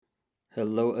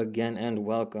Hello again and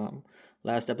welcome.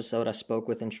 Last episode, I spoke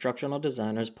with instructional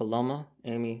designers Paloma,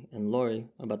 Amy, and Lori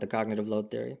about the cognitive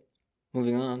load theory.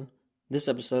 Moving on, this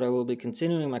episode I will be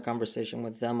continuing my conversation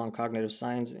with them on cognitive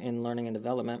science in learning and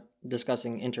development,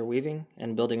 discussing interweaving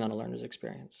and building on a learner's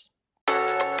experience.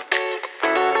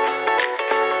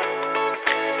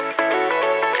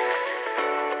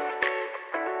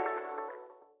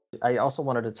 I also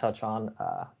wanted to touch on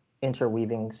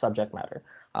interweaving subject matter.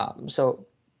 So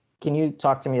can you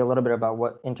talk to me a little bit about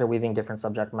what interweaving different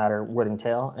subject matter would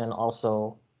entail? And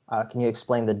also, can you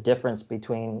explain the difference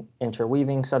between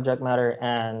interweaving subject matter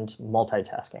and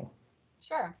multitasking?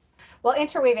 Sure. Well,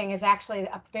 interweaving is actually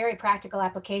a very practical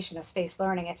application of spaced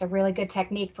learning. It's a really good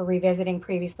technique for revisiting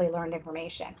previously learned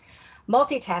information.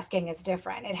 Multitasking is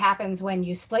different. It happens when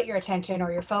you split your attention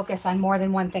or your focus on more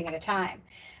than one thing at a time.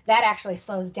 That actually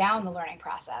slows down the learning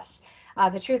process.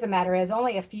 The truth of the matter is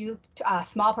only a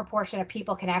small proportion of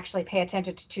people can actually pay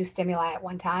attention to two stimuli at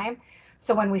one time.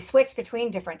 So when we switch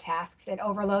between different tasks, it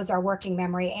overloads our working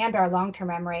memory and our long-term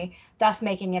memory, thus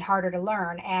making it harder to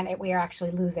learn, and we are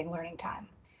actually losing learning time.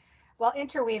 Well,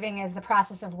 interweaving is the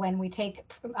process of when we take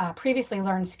previously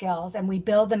learned skills and we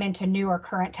build them into new or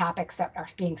current topics that are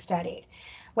being studied.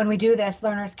 When we do this,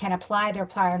 learners can apply their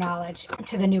prior knowledge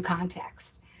to the new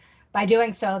context. By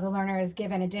doing so, the learner is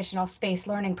given additional spaced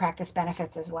learning practice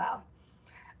benefits as well.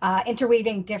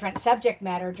 Interweaving different subject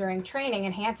matter during training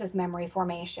enhances memory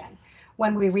formation.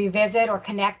 When we revisit or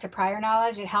connect to prior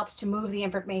knowledge, it helps to move the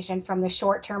information from the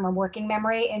short-term or working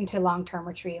memory into long-term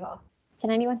retrieval.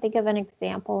 Can anyone think of an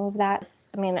example of that?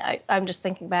 I mean, I'm just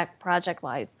thinking back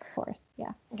project-wise. Of course,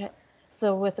 yeah. Okay.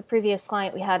 So with the previous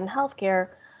client we had in healthcare,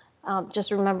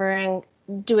 just remembering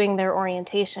doing their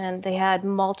orientation, they had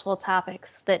multiple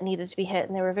topics that needed to be hit,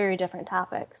 and they were very different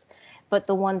topics. But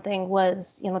the one thing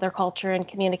was, their culture and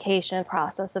communication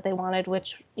process that they wanted,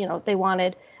 which, they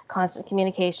wanted constant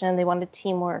communication, they wanted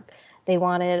teamwork, they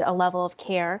wanted a level of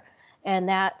care, and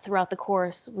that throughout the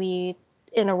course we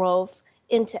interwove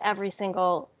into every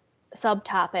single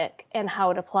subtopic and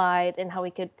how it applied and how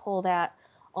we could pull that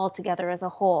all together as a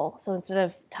whole. So instead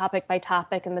of topic by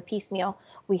topic and the piecemeal,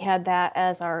 we had that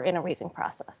as our interweaving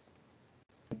process.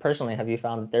 Personally, have you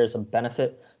found that there's a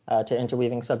benefit to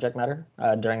interweaving subject matter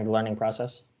during the learning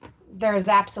process? There's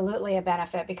absolutely a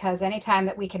benefit, because anytime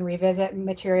that we can revisit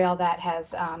material that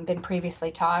has been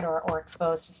previously taught or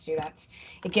exposed to students,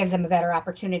 it gives them a better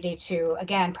opportunity to,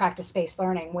 again, practice spaced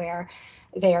learning, where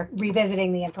they are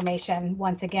revisiting the information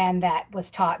once again that was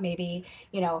taught maybe,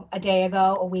 a day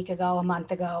ago, a week ago, a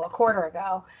month ago, a quarter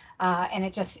ago. And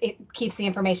it keeps the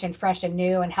information fresh and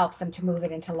new and helps them to move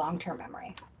it into long-term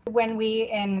memory. When we,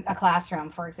 in a classroom,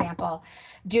 for example,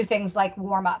 do things like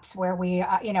warm-ups where we,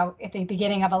 at the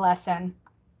beginning of a lesson,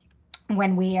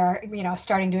 when we are,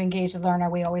 starting to engage the learner,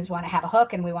 we always want to have a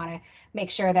hook, and we want to make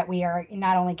sure that we are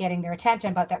not only getting their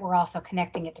attention, but that we're also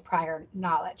connecting it to prior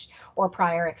knowledge or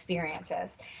prior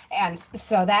experiences. And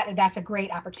so that's a great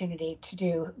opportunity to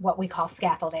do what we call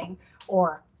scaffolding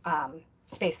or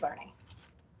spaced learning.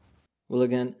 Well,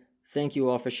 again, thank you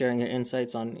all for sharing your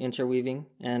insights on interweaving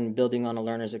and building on a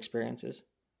learner's experiences.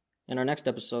 In our next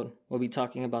episode, we'll be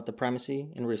talking about the primacy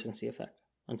and recency effect.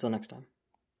 Until next time.